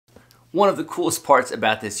One of the coolest parts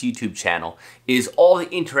about this YouTube channel is all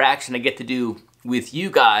the interaction I get to do with you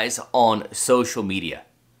guys on social media.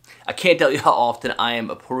 I can't tell you how often I am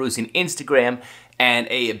perusing Instagram and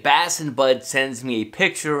a Bassin bud sends me a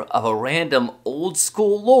picture of a random old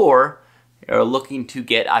school lure they're looking to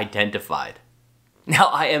get identified. Now,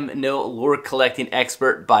 I am no lure collecting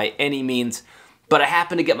expert by any means, but I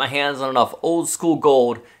happen to get my hands on enough old school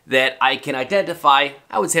gold that I can identify,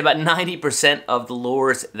 I would say, about 90% of the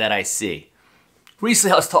lures that I see.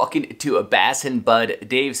 Recently I was talking to a Bassin bud,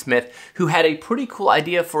 Dave Smith, who had a pretty cool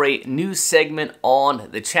idea for a new segment on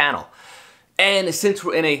the channel. And since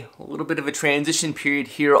we're in a little bit of a transition period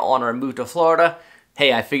here on our move to Florida,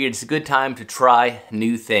 hey, I figured it's a good time to try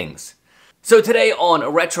new things. So today on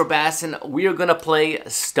Retro Bassin, we are gonna play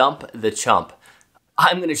Stump the Chump.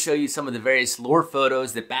 I'm going to show you some of the various lure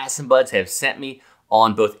photos that Bassin buds have sent me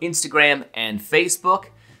on both Instagram and Facebook,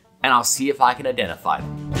 and I'll see if I can identify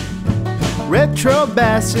them. Retro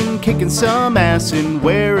Bassin, kicking some ass and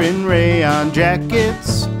wearing rayon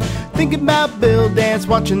jackets. Thinking about Bill Dance,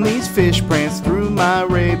 watching these fish prance through my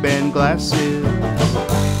Ray-Ban glasses.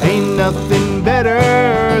 Ain't nothing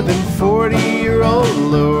better than 40-year-old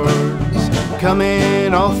lures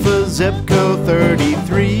coming off of Zepco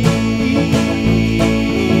 33.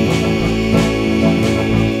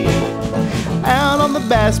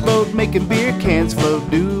 Bass boat, making beer cans float,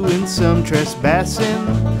 doing some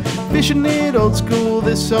trespassing, fishing it old school,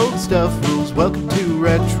 this old stuff rules. Welcome to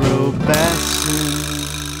Retro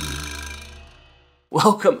Bassin.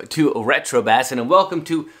 Welcome to Retro Bassin, and welcome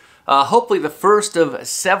to hopefully the first of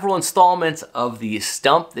several installments of the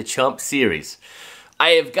Stump the Chump series. I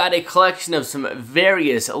have got a collection of some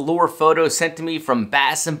various lure photos sent to me from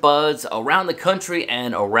Bassin buds around the country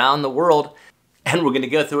and around the world. And we're going to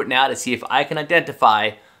go through it now to see if I can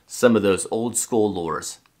identify some of those old school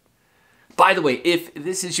lures. By the way, if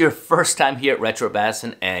this is your first time here at Retro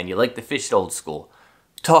Bassin and you like to fish it old school,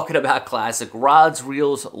 talking about classic rods,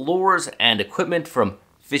 reels, lures, and equipment from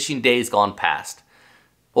fishing days gone past,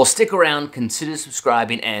 well, stick around, consider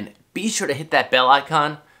subscribing, and be sure to hit that bell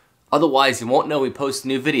icon. Otherwise, you won't know we post a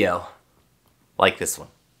new video like this one.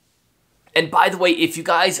 And by the way, if you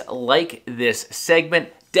guys like this segment,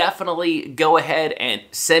 definitely go ahead and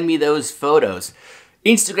send me those photos.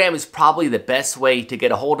 Instagram is probably the best way to get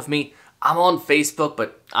a hold of me. I'm on Facebook,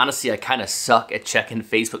 but honestly, I kind of suck at checking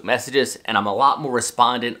Facebook messages, and I'm a lot more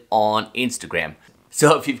respondent on Instagram.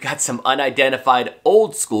 So if you've got some unidentified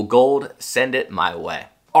old school gold, send it my way.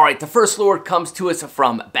 All right, the first lure comes to us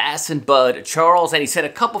from Bassin bud Charles, and he sent a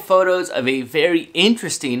couple photos of a very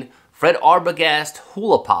interesting Fred Arbogast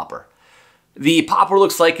hula popper. The popper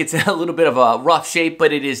looks like it's in a little bit of a rough shape,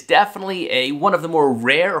 but it is definitely one of the more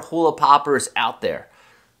rare hula poppers out there.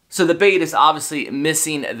 So the bait is obviously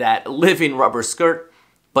missing that living rubber skirt,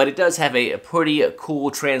 but it does have a pretty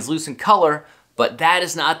cool translucent color, but that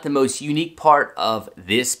is not the most unique part of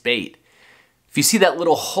this bait. If you see that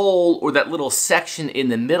little hole or that little section in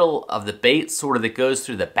the middle of the bait, sort of that goes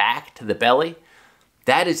through the back to the belly,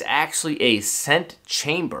 that is actually a scent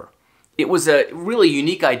chamber. It was a really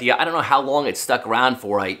unique idea. I don't know how long it stuck around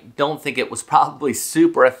for. I don't think it was probably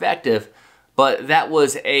super effective, but that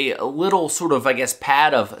was a little sort of, I guess,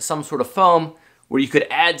 pad of some sort of foam where you could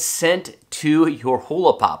add scent to your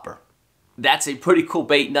hula popper. That's a pretty cool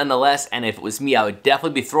bait nonetheless, and if it was me, I would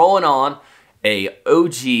definitely be throwing on a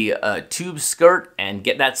OG tube skirt and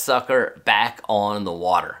get that sucker back on the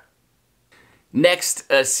water. Next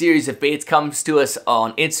series of baits comes to us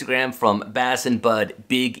on Instagram from Bassin bud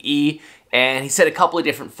Big E, and he sent a couple of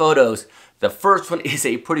different photos. The first one is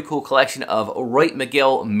a pretty cool collection of Wright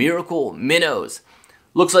Miguel Miracle Minnows.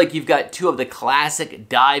 Looks like you've got two of the classic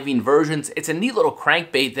diving versions. It's a neat little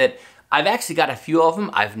crankbait that I've actually got a few of them.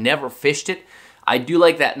 I've never fished it. I do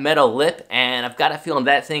like that metal lip, and I've got a feeling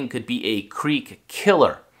that thing could be a creek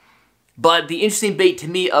killer. But the interesting bait to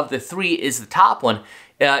me of the three is the top one.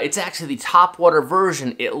 It's actually the topwater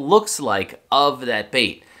version, it looks like, of that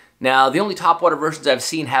bait. Now, the only topwater versions I've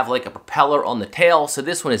seen have like a propeller on the tail, so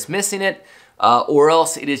this one is missing it, or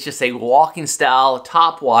else it is just a walking style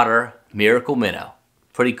topwater Miracle Minnow.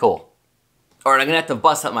 Pretty cool. All right, I'm gonna have to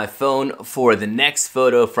bust out my phone for the next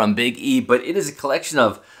photo from Big E, but it is a collection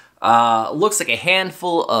of, looks like a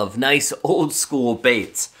handful of nice old school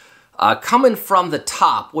baits. Coming from the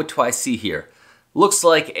top, what do I see here? Looks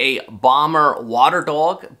like a Bomber Water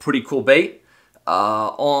Dog, pretty cool bait.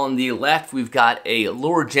 On the left, we've got a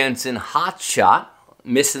Lure Jensen Hot Shot,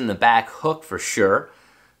 missing the back hook for sure.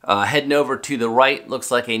 Heading over to the right,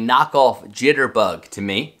 looks like a knockoff Jitterbug to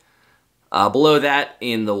me. Below that,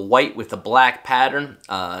 in the white with the black pattern,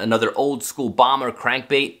 another old school bomber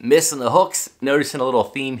crankbait, missing the hooks. Noticing a little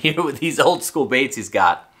theme here with these old school baits he's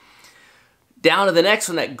got. Down to the next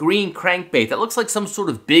one, that green crankbait. That looks like some sort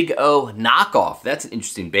of Big O knockoff. That's an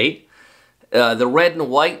interesting bait. The red and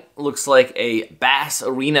white looks like a Bass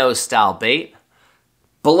style bait.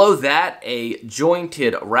 Below that, a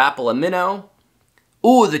jointed Rapala minnow.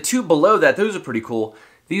 Ooh, the two below that, those are pretty cool.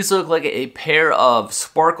 These look like a pair of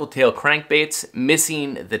sparkle tail crankbaits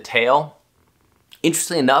missing the tail.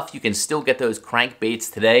 Interestingly enough, you can still get those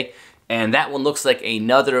crankbaits today, and that one looks like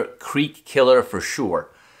another creek killer for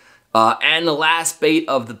sure. And the last bait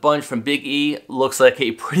of the bunch from Big E looks like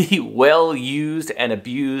a pretty well used and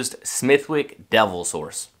abused Smithwick Devil's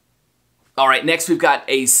Horse. All right, next we've got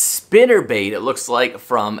a spinner bait, it looks like,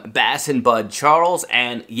 from Bassin Bud Charles.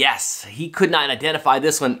 And yes, he could not identify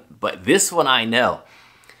this one, but this one I know.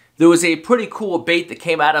 There was a pretty cool bait that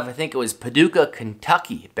came out of, I think it was Paducah,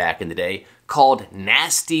 Kentucky back in the day, called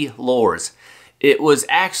Nasty Lures. It was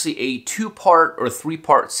actually a two-part or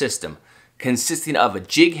three-part system consisting of a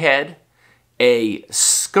jig head, a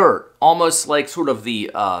skirt, almost like sort of the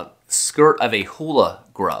skirt of a hula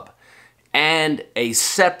grub, and a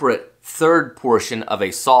separate third portion of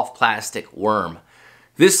a soft plastic worm.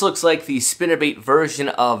 This looks like the spinnerbait version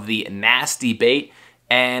of the Nasty bait,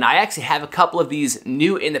 and I actually have a couple of these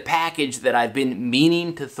new in the package that I've been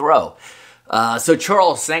meaning to throw. So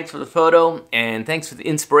Charles, thanks for the photo, and thanks for the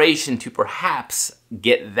inspiration to perhaps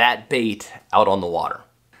get that bait out on the water.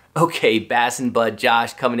 Okay, Bassin Bud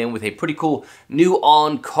Josh coming in with a pretty cool new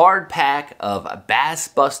on-card pack of Bass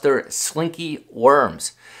Buster Slinky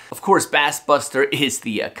Worms. Of course, Bass Buster is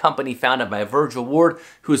the company founded by Virgil Ward,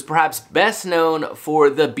 who is perhaps best known for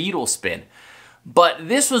the beetle spin. But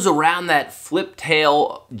this was around that flip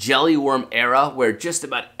tail jelly worm era where just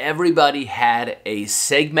about everybody had a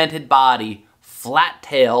segmented body, flat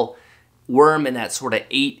tail worm in that sort of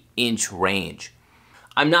 8-inch range.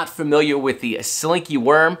 I'm not familiar with the Slinky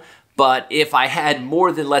worm, but if I had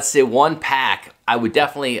more than, let's say, one pack, I would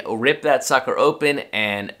definitely rip that sucker open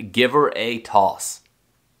and give her a toss.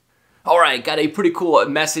 All right, got a pretty cool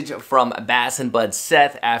message from Bassin Bud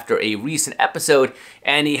Seth after a recent episode,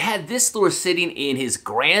 and he had this lure sitting in his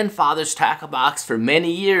grandfather's tackle box for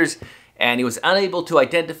many years, and he was unable to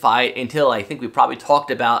identify it until I think we probably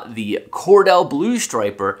talked about the Cordell Blue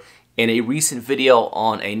Striper in a recent video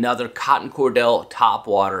on another cotton cordell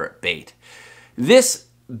topwater bait. This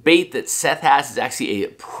bait that Seth has is actually a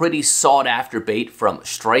pretty sought after bait from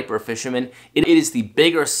striper fishermen. It is the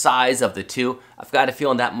bigger size of the two. I've got a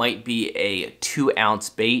feeling that might be a 2-ounce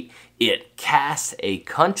bait. It casts a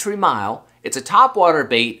country mile. It's a topwater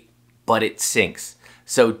bait, but it sinks.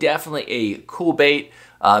 So definitely a cool bait.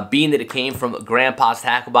 Being that it came from Grandpa's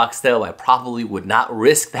tackle box though, I probably would not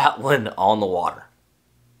risk that one on the water.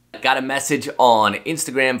 Got a message on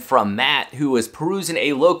Instagram from Matt, who was perusing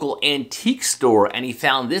a local antique store and he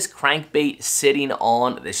found this crankbait sitting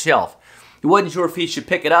on the shelf. He wasn't sure if he should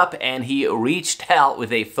pick it up and he reached out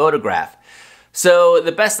with a photograph. So,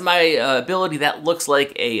 the best of my ability, that looks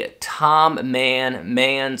like a Tom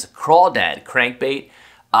Mann's Crawdad crankbait.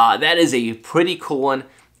 That is a pretty cool one,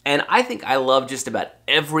 and I think I love just about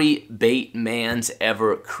every bait Mann's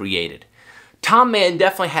ever created. Tom Mann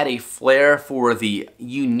definitely had a flair for the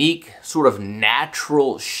unique, sort of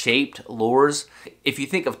natural-shaped lures. If you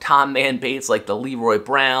think of Tom Mann baits like the Leroy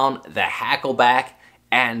Brown, the Hackleback,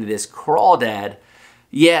 and this Crawdad,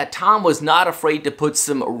 yeah, Tom was not afraid to put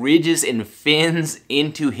some ridges and fins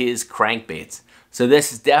into his crankbaits. So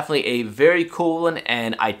this is definitely a very cool one,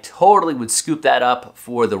 and I totally would scoop that up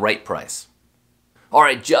for the right price. All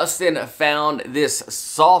right, Justin found this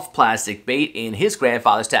soft plastic bait in his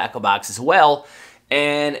grandfather's tackle box as well,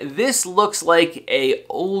 and this looks like a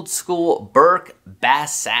old school Burke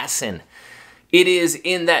Bassin. It is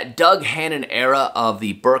in that Doug Hannon era of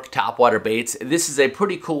the Burke topwater baits. This is a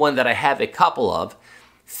pretty cool one that I have a couple of.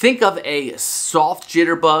 Think of a soft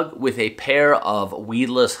jitterbug with a pair of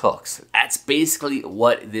weedless hooks. That's basically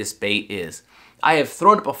what this bait is. I have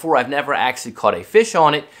thrown it before. I've never actually caught a fish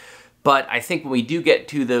on it, but I think when we do get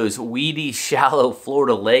to those weedy, shallow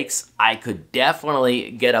Florida lakes, I could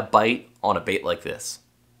definitely get a bite on a bait like this.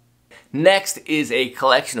 Next is a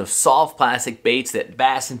collection of soft plastic baits that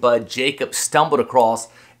Bassin Bud Jacob stumbled across,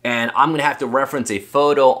 and I'm going to have to reference a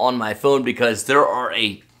photo on my phone because there are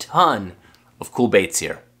a ton of cool baits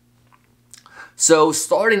here. So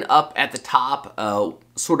starting up at the top,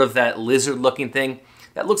 sort of that lizard looking thing,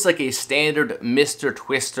 that looks like a standard Mr.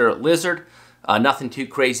 Twister lizard. Nothing too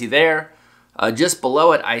crazy there. Just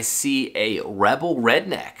below it, I see a Rebel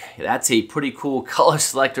Redneck. That's a pretty cool color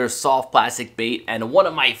selector soft plastic bait and one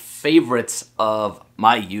of my favorites of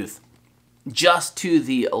my youth. Just to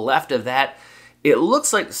the left of that, it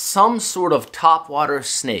looks like some sort of topwater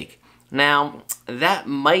snake. Now, that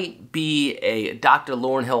might be a Dr.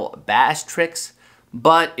 Laurel Bass Tricks,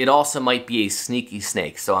 but it also might be a sneaky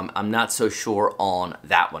snake, so I'm not so sure on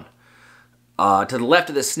that one. To the left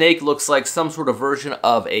of the snake looks like some sort of version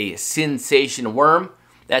of a sensation worm.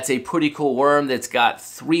 That's a pretty cool worm that's got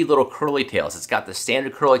 3 little curly tails. It's got the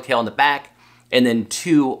standard curly tail in the back and then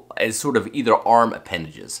 2 as sort of either arm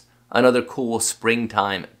appendages. Another cool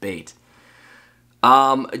springtime bait.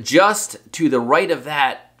 Just to the right of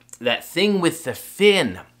that thing with the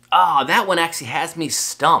fin. That one actually has me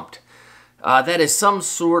stumped. That is some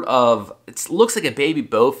sort of, it looks like a baby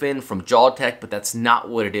bowfin from Jawtech, but that's not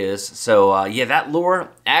what it is. So yeah, that lure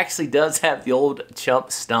actually does have the old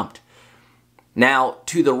chump stumped. Now,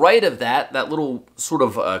 to the right of that little sort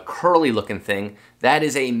of curly looking thing, that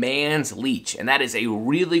is a man's leech. And that is a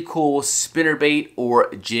really cool spinnerbait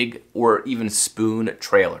or jig or even spoon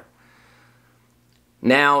trailer.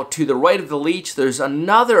 Now, to the right of the leech, there's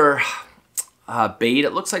another bait.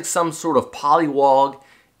 It looks like some sort of polywog.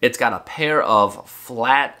 It's got a pair of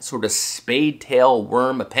flat sort of spade tail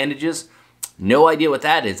worm appendages. No idea what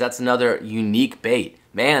that is. That's another unique bait.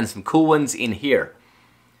 Man, some cool ones in here.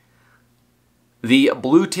 The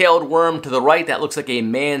blue-tailed worm to the right, that looks like a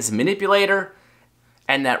man's manipulator.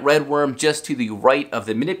 And that red worm just to the right of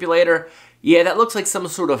the manipulator, yeah, that looks like some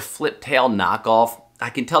sort of flip tail knockoff. I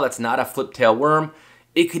can tell that's not a flip tail worm.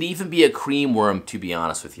 It could even be a cream worm, to be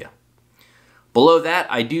honest with you. Below that,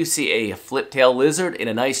 I do see a flip-tail lizard in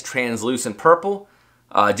a nice translucent purple.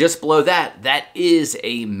 Just below that, that is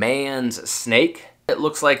a man's snake. It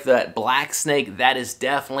looks like that black snake, that is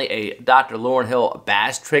definitely a Dr. Laurel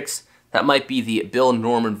Bass Tricks. That might be the Bill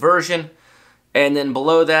Norman version. And then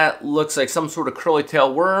below that, looks like some sort of curly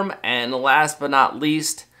tail worm. And last but not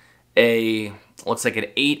least, looks like an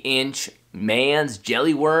 8-inch man's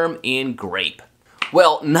jelly worm in grape.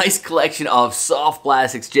 Well, nice collection of soft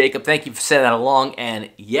plastics, Jacob. Thank you for sending that along. And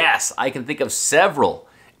yes, I can think of several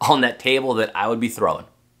on that table that I would be throwing.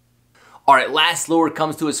 All right, last lure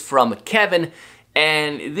comes to us from Kevin.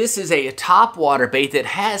 And this is a topwater bait that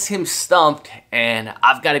has him stumped. And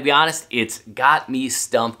I've got to be honest, it's got me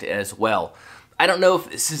stumped as well. I don't know if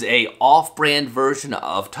this is a off-brand version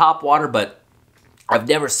of topwater, but I've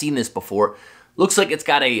never seen this before. Looks like it's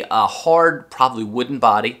got a hard, probably wooden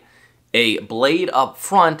body, a blade up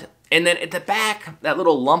front, and then at the back, that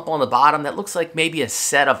little lump on the bottom, that looks like maybe a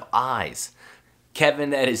set of eyes. Kevin,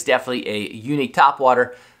 that is definitely a unique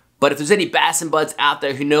topwater, but if there's any Bassin buds out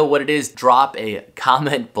there who know what it is, drop a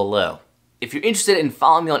comment below. If you're interested in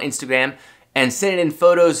following me on Instagram and sending in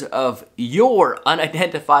photos of your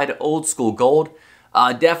unidentified old school gold,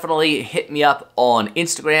 definitely hit me up on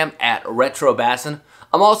Instagram at RetroBassin.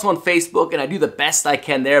 I'm also on Facebook, and I do the best I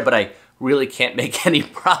can there, but I really can't make any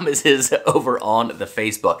promises over on the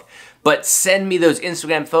Facebook. But send me those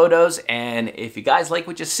Instagram photos, and if you guys like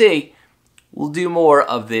what you see, we'll do more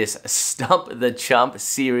of this Stump the Chump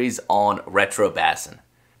series on Retro Bassin.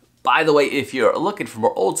 By the way, if you're looking for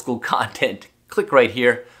more old school content, click right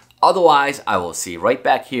here. Otherwise, I will see you right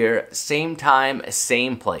back here, same time,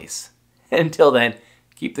 same place. Until then,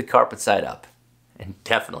 keep the carpet side up, and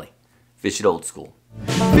definitely fish it old school.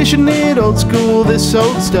 Fishing it old school, this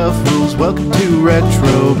old stuff rules. Welcome to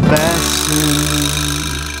Retro Bassin.